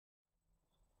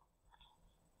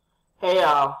Hey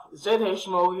y'all, it's the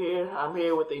Haitian Mogul here. I'm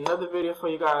here with another video for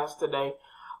you guys today.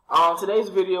 Today's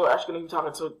video, I'm actually going to be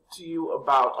talking to you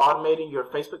about automating your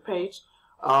Facebook page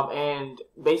and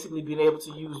basically being able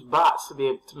to use bots to be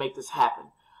able to make this happen.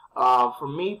 For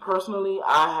me personally,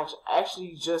 I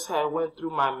actually just went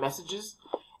through my messages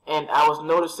and I was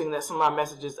noticing that some of my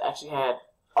messages actually had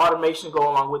automation go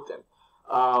along with them.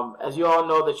 As you all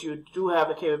know, that you do have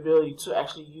the capability to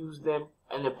actually use them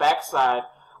in the backside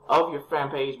of your fan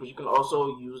page, but you can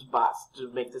also use bots to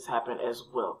make this happen as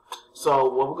well. So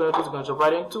what we're going to do is we're going to jump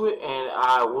right into it, and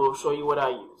I will show you what I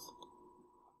use.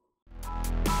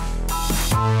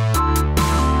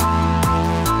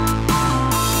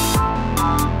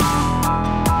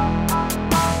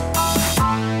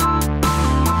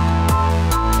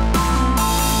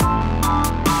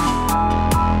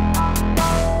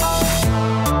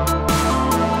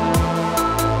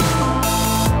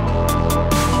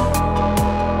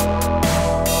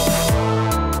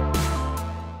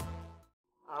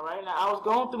 I was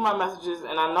going through my messages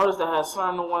and I noticed that I had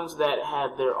certain ones that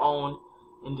had their own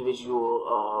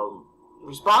individual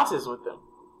responses with them,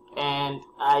 and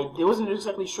I wasn't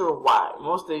exactly sure why.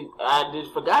 I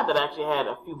forgot that I actually had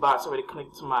a few bots already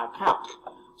connected to my account,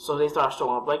 so they started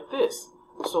showing up like this.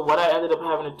 So what I ended up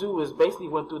having to do is basically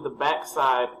went through the back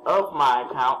side of my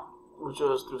account, which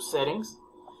was through settings,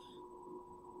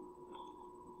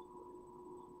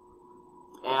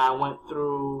 and I went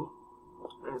through,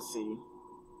 let's see,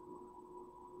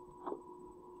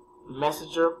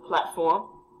 Messenger platform,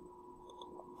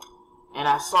 and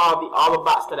I saw all the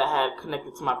bots that I had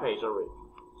connected to my page already.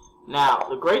 Now,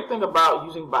 the great thing about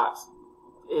using bots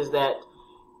is that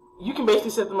you can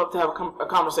basically set them up to have a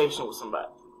conversation with somebody.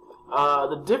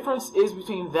 The difference is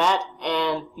between that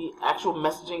and the actual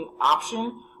messaging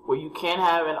option, where you can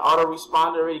have an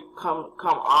autoresponder already come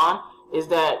on, is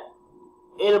that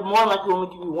it'll more likely only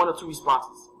give you 1 or 2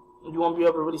 responses. You won't be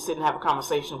able to really sit and have a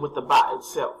conversation with the bot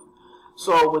itself.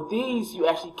 So with these, you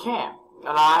actually can,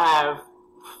 and I have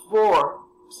 4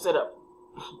 set up.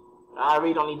 I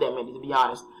really don't need that many, to be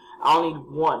honest. I only need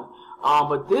 1.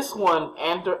 But this one,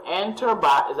 Andter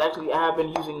bot, is actually, I have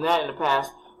been using that in the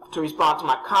past to respond to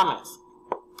my comments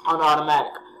on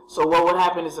automatic. So what would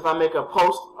happen is if I make a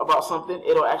post about something,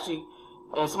 it'll actually,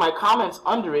 and somebody comments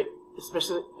under it,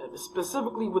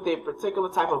 specifically with a particular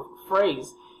type of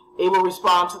phrase, it will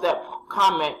respond to that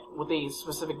comment with a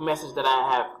specific message that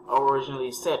I have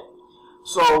originally set.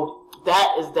 So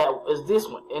that is this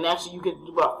one, and actually you get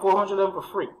about 400 of them for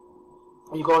free.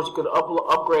 You could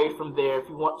upgrade from there if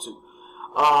you want to.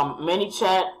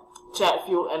 ManyChat,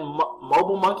 Chatfuel, and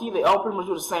Mobile Monkey, they all pretty much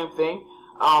do the same thing.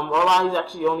 Online is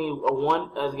actually only a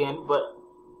 1 again, but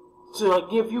to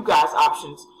give you guys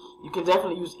options, you can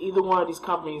definitely use either one of these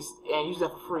companies and use them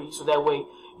for free, so that way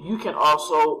you can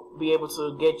also be able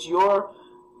to get your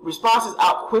responses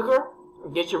out quicker,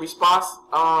 get your response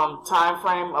time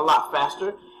frame a lot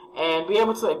faster, and be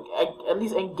able to at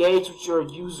least engage with your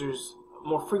users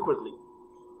more frequently.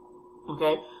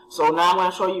 Okay, so now I'm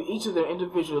going to show you each of them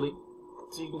individually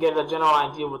so you can get a general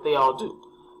idea of what they all do.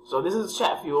 So this is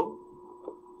Chatfuel.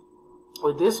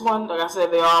 With this one, like I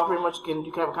said, they all pretty much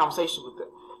you can have a conversation with them.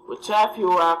 With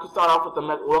Chatfuel, I can start off with the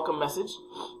welcome message.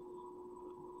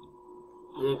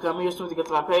 They come here as soon as they get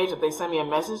to my page. If they send me a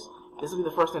message, this will be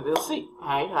the first thing they'll see.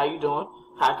 Hey, how you doing?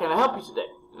 How can I help you today?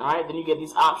 Alright, then you get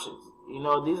these options. You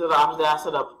know, these are the options that I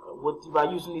set up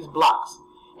by using these blocks.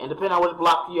 And depending on which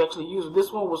block you actually use,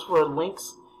 this one was for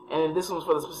links, and then this one was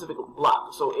for the specific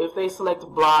block. So if they select a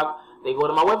blog, they go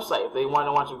to my website. If they want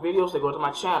to watch videos, they go to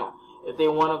my channel. If they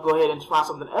want to go ahead and find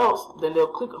something else, then they'll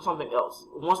click on something else.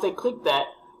 Once they click that,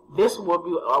 this will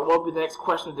be the next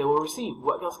question they will receive.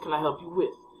 What else can I help you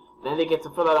with? Then they get to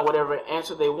fill out whatever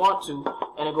answer they want to,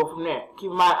 and then go from there.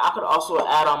 Keep in mind, I could also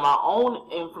add on my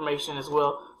own information as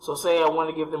well. So say I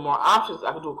want to give them more options,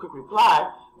 I could do a quick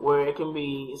reply where it can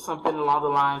be something along the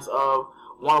lines of,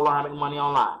 want to learn how to make money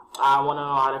online. I want to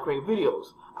know how to create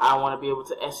videos. I want to be able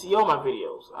to SEO my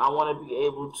videos. I want to be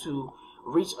able to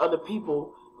reach other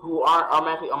people who aren't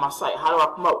automatically on my site. How do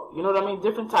I promote? You know what I mean?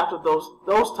 Different types of those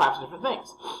types of different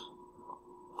things.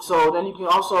 So then you can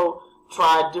also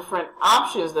try different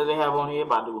options that they have on here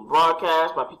by doing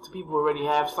broadcasts, by people who already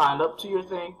have signed up to your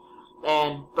thing,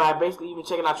 and by basically even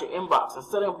checking out your inbox and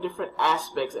setting up different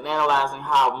aspects and analyzing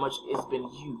how much it's been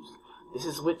used. This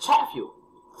is with Chatfuel.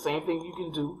 Same thing you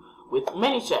can do with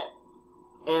ManyChat.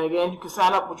 And again, you can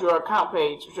sign up with your account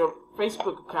page, with your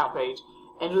Facebook account page,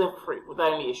 and do that for free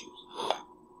without any issues.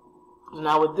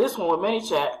 Now with this one, with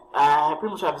ManyChat, I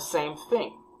pretty much have the same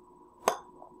thing.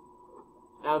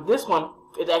 Now this one,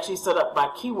 it's actually set up by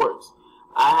keywords.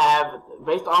 I have,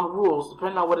 based on the rules,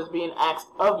 depending on what is being asked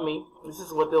of me, this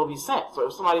is what they'll be sent. So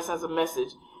if somebody sends a message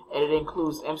and it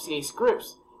includes MCA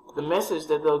scripts, the message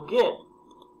that they'll get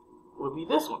will be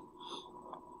this one.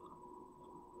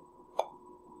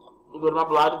 You go to my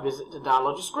blog to visit to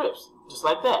download your scripts, just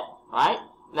like that, right?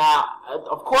 Now,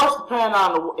 of course, depending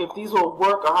on if these will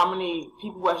work or how many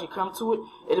people will actually come to it,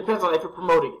 it depends on if you're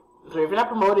promoting it. So if you're not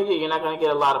promoting it, you're not going to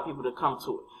get a lot of people to come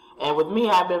to it. And with me,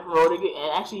 I've been promoting it,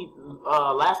 and actually,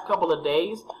 last couple of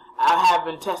days, I have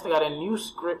been testing out a new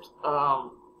script,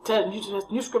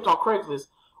 new script on Craigslist,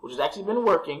 which has actually been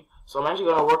working. So I'm actually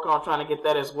going to work on trying to get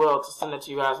that as well to send that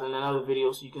to you guys in another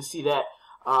video so you can see that,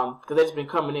 because it's been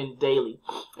coming in daily,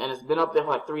 and it's been up there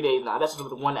for like 3 days now. That's just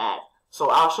with one ad. So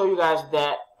I'll show you guys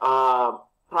that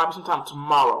probably sometime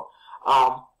tomorrow.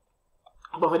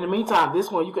 But in the meantime,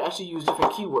 this one you can actually use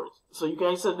different keywords. So you can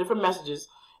actually set different messages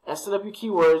and set up your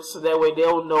keywords so that way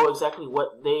they'll know exactly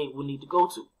what they will need to go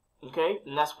to. Okay?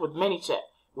 And that's with ManyChat,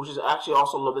 which is actually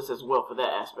also a little bit as well for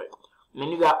that aspect. And then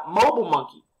you got Mobile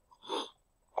Monkey.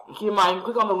 And keep in mind, you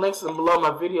can click on the links below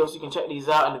my video so you can check these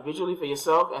out individually for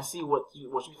yourself and see what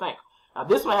you think. Now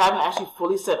this one I haven't actually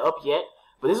fully set up yet,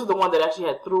 but this is the one that actually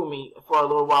had threw me for a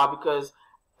little while because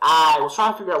I was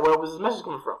trying to figure out where was this message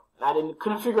coming from. I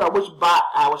couldn't figure out which bot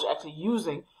I was actually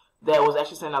using that was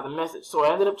actually sending out the message. So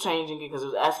I ended up changing it because it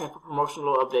was asking for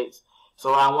promotional updates.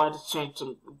 So I wanted to change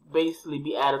to basically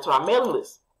be added to our mailing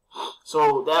list.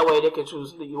 So that way they can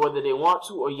choose whether they want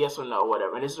to or yes or no or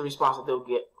whatever. And this is the response that they'll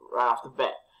get right off the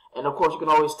bat. And of course you can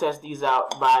always test these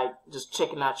out by just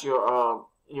checking out your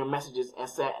messages and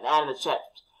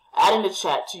adding the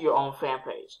chat to your own fan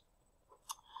page.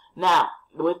 Now,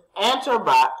 with Andter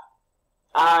bot,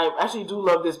 I actually do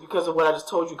love this because of what I just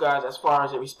told you guys as far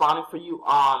as it responding for you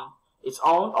on its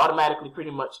own automatically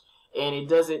pretty much, and it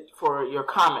does it for your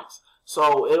comments.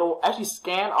 So it'll actually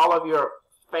scan all of your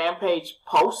fan page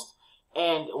posts,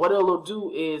 and what it'll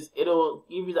do is it'll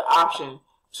give you the option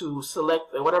to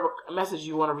select whatever message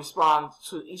you want to respond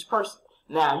to each person.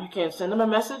 Now, you can send them a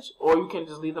message or you can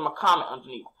just leave them a comment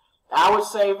underneath. I would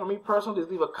say, for me personally, just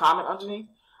leave a comment underneath.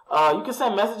 You can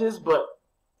send messages, but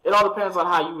it all depends on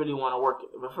how you really want to work it.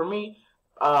 But for me,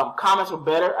 comments were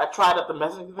better. I tried out the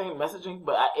messaging,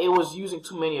 but it was using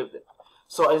too many of them.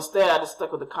 So instead, I just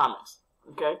stuck with the comments.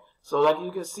 Okay? So like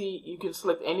you can see, you can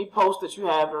select any post that you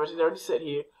have already set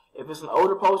here. If it's an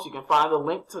older post, you can find the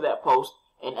link to that post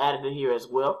and add it here as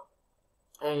well.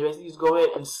 And you basically just go ahead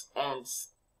and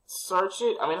search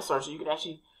it. You can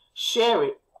actually share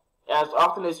it as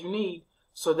often as you need,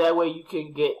 so that way you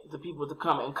can get the people to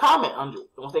come and comment under it.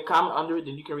 Once they comment under it,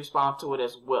 then you can respond to it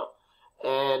as well.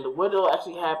 And what will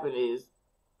actually happen is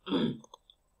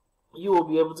you will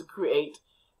be able to create,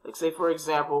 like say for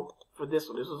example, for this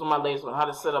one, this was my latest one, how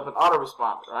to set up an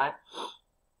autoresponder, right?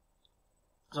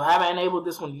 So I haven't enabled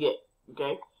this one yet,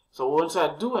 okay? So once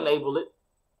I do enable it,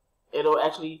 it'll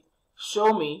actually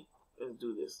show me, let's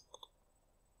do this.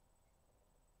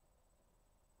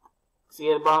 See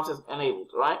at the bottom says enabled,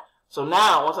 right? So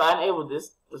now, once I enable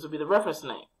this, this will be the reference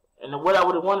name. And then what I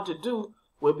would have wanted to do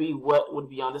would be what would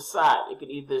be on the side. It could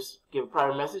either give a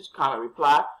private message, comment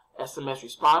reply, SMS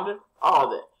responder, all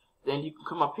that. Then you can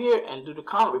come up here and do the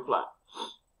comment reply.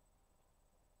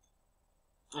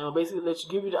 And it'll basically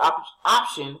give you the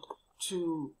option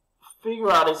to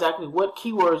figure out exactly what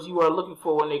keywords you are looking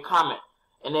for when they comment.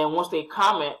 And then once they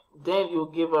comment, then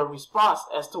you'll give a response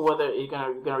as to whether you're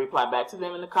gonna reply back to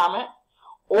them in the comment,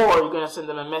 or you're going to send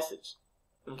them a message.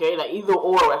 Okay, now either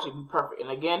or will actually be perfect. And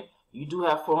again, you do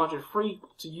have 400 free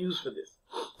to use for this.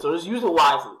 So just use it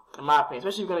wisely, in my opinion.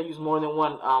 Especially if you're going to use more than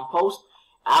one post.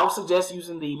 I would suggest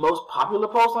using the most popular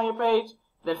post on your page.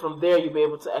 Then from there, you'll be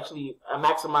able to actually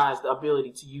maximize the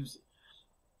ability to use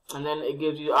it. And then it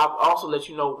gives you, also let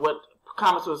you know what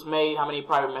comments was made, how many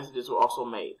private messages were also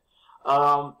made.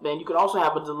 Then you can also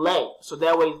have a delay. So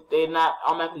that way, they're not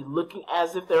automatically looking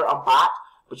as if they're a bot.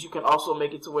 But you can also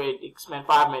make it to where it spend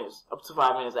 5 minutes, up to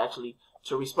 5 minutes actually,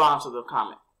 to respond to the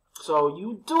comment. So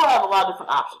you do have a lot of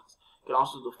different options. You can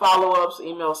also do follow-ups,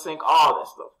 email sync, all that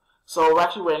stuff. So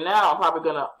actually right now, I'm probably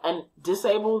going to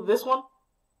disable this one.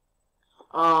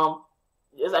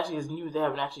 This actually is new. They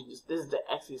haven't actually this is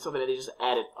actually something that they just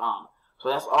added on. So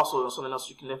that's also something else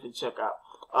you can definitely check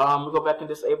out. We'll go back and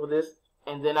disable this.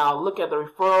 And then I'll look at the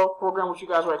referral program with you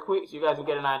guys right quick so you guys can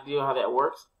get an idea of how that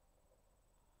works.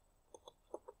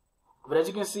 But as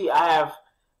you can see, I have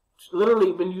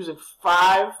literally been using four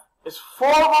of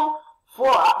them,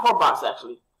 four bots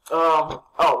actually.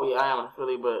 Oh yeah, I am an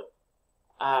affiliate, but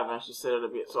I haven't actually set it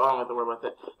up yet, so I don't have to worry about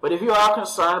that. But if you are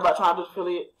concerned about trying to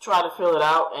affiliate, try to fill it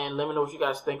out and let me know what you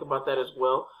guys think about that as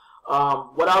well.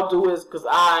 What I'll do is, because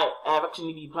I have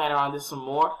actually been playing around this some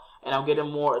more, and I'm getting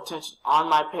more attention on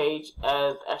my page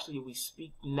as actually we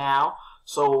speak now.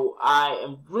 So I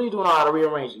am really doing a lot of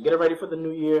rearranging, get it ready for the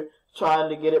new year, trying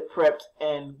to get it prepped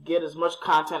and get as much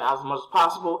content out as much as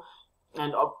possible,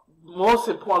 and most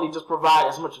importantly, just provide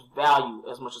as much value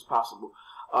as much as possible,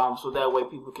 so that way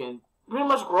people can pretty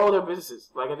much grow their businesses.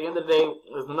 Like, at the end of the day,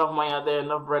 there's enough money out there,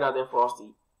 enough bread out there for us to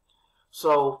eat.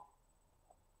 So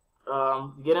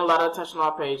getting a lot of attention on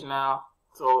our page now,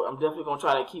 so I'm definitely going to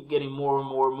try to keep getting more and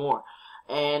more and more.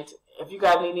 And if you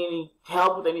guys need any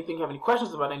help with anything, have any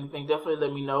questions about anything, definitely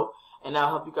let me know, and I'll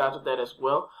help you guys with that as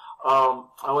well. I'm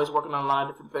always working on a lot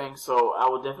of different things, so I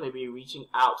will definitely be reaching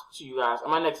out to you guys on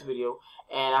my next video.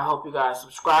 And I hope you guys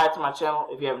subscribe to my channel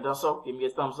if you haven't done so. Give me a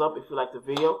thumbs up if you like the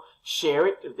video. Share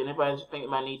it if anybody think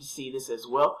might need to see this as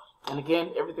well. And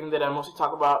again, everything that I mostly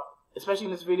talk about, especially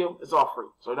in this video, is all free.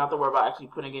 So you don't have to worry about actually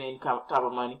putting in any type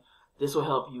of money. This will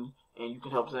help you, and you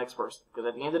can help the next person. Because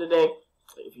at the end of the day,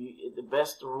 the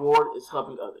best reward is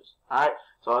helping others. Alright?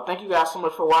 So thank you guys so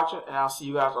much for watching, and I'll see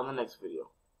you guys on the next video.